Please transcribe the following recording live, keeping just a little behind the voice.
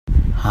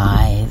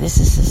Hi, this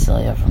is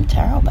Cecilia from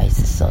Tarot by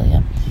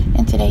Cecilia,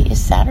 and today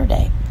is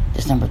Saturday,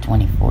 December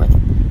 24th,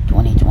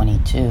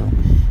 2022.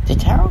 The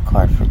tarot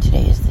card for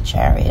today is the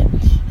Chariot,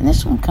 and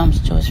this one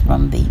comes to us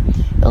from the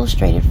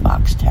Illustrated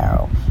Fox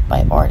Tarot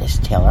by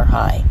artist Taylor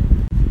High.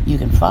 You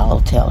can follow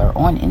Taylor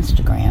on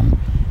Instagram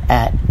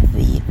at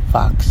the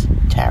Fox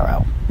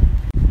Tarot.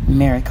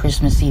 Merry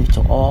Christmas Eve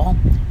to all,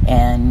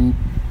 and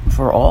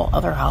for all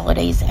other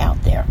holidays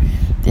out there.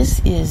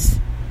 This is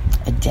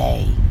a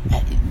day.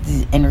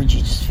 The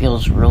energy just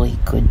feels really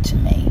good to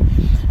me.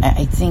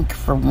 I think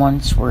for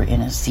once we're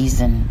in a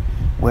season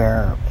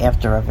where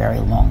after a very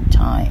long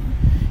time,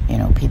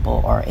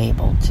 people are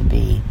able to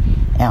be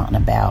out and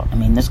about. I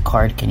mean, this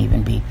card can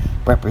even be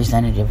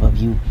representative of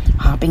you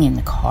hopping in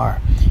the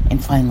car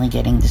and finally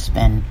getting to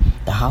spend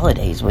the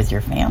holidays with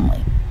your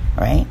family,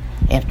 right?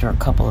 After a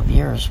couple of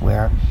years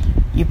where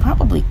you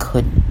probably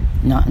couldn't,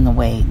 not in the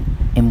way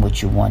in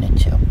which you wanted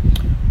to.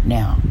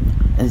 Now,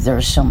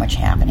 there's so much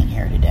happening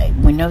here today.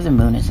 We know the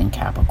moon is in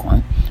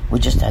Capricorn. We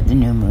just had the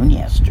new moon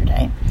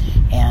yesterday.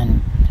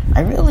 And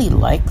I really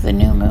like the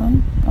new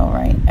moon, all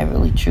right? I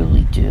really,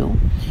 truly do.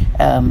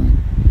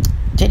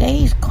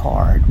 Today's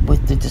card,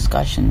 with the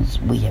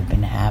discussions we have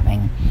been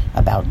having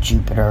about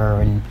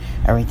Jupiter and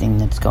everything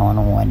that's going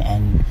on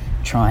and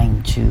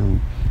trying to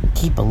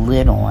keep a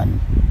lid on,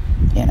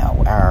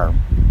 our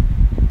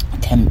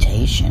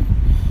temptation,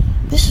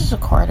 this is a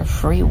card of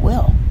free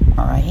will,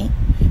 all right?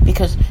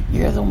 Because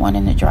you're the one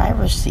in the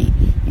driver's seat.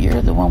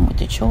 You're the one with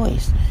the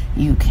choice.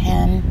 You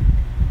can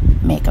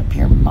make up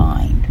your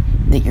mind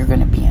that you're going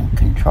to be in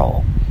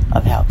control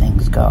of how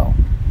things go.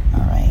 All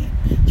right?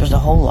 There's a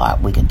whole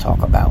lot we can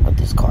talk about with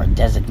this card.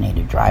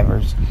 Designated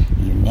drivers,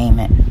 you name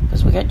it.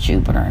 Because we got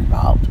Jupiter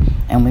involved.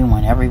 And we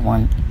want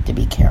everyone to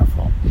be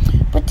careful.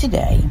 But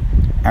today,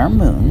 our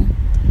moon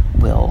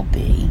will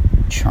be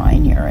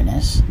trine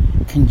Uranus,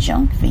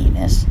 conjunct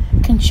Venus,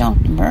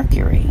 conjunct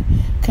Mercury,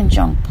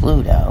 conjunct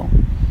Pluto,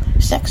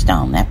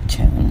 sextile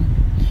Neptune,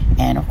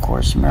 and of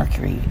course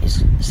Mercury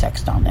is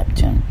sextile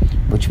Neptune,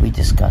 which we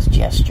discussed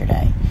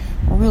yesterday.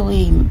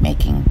 Really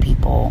making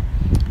people,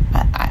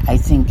 I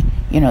think,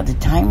 the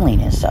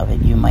timeliness of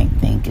it, you might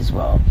think as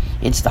well,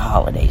 it's the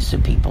holidays, so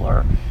people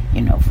are,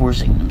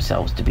 forcing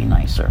themselves to be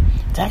nicer.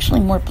 It's actually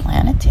more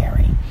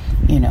planetary,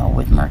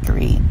 with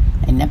Mercury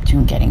and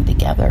Neptune getting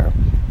together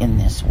in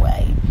this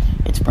way.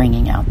 It's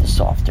bringing out the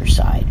softer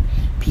side.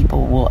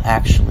 People will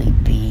actually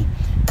be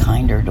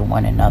kinder to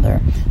one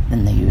another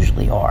than they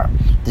usually are.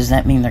 Does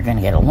that mean they're going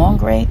to get along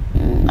great?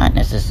 Not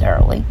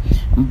necessarily,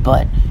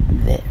 but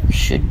there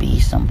should be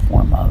some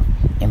form of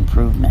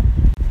improvement.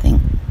 I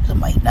think there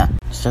might not.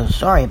 So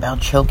sorry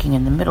about choking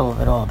in the middle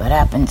of it all. That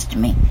happens to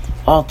me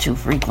all too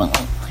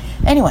frequently.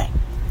 Anyway,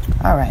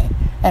 all right.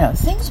 I know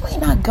things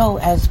might not go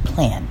as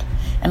planned,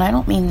 and I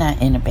don't mean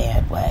that in a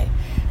bad way.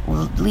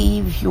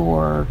 Leave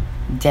your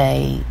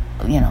day,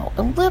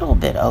 a little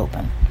bit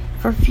open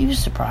for a few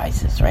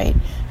surprises, right?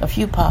 A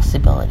few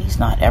possibilities.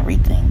 Not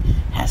everything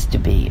has to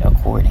be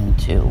according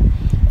to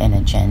an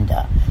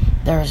agenda.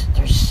 There's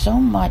so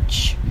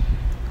much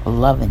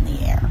love in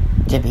the air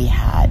to be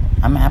had.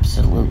 I'm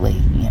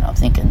absolutely,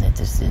 thinking that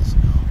this is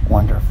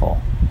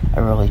wonderful. I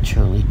really,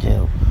 truly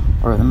do.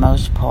 For the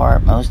most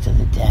part, most of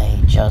the day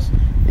just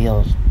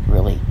feels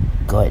really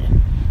good.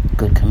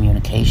 Good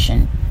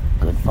communication,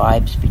 good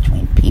vibes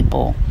between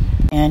people.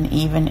 And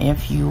even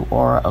if you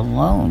are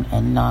alone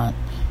and not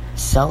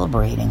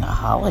celebrating a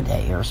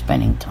holiday or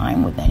spending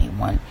time with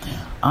anyone,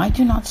 I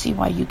do not see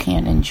why you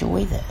can't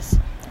enjoy this,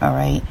 all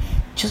right?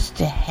 Just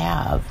to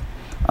have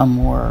a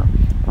more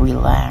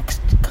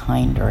relaxed,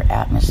 kinder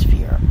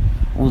atmosphere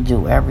will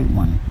do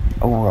everyone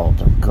a world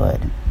of good.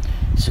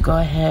 So go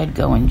ahead,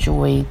 go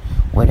enjoy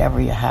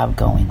whatever you have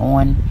going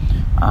on.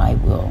 I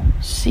will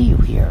see you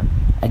here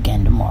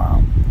again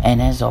tomorrow.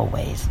 And as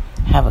always,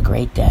 have a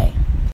great day.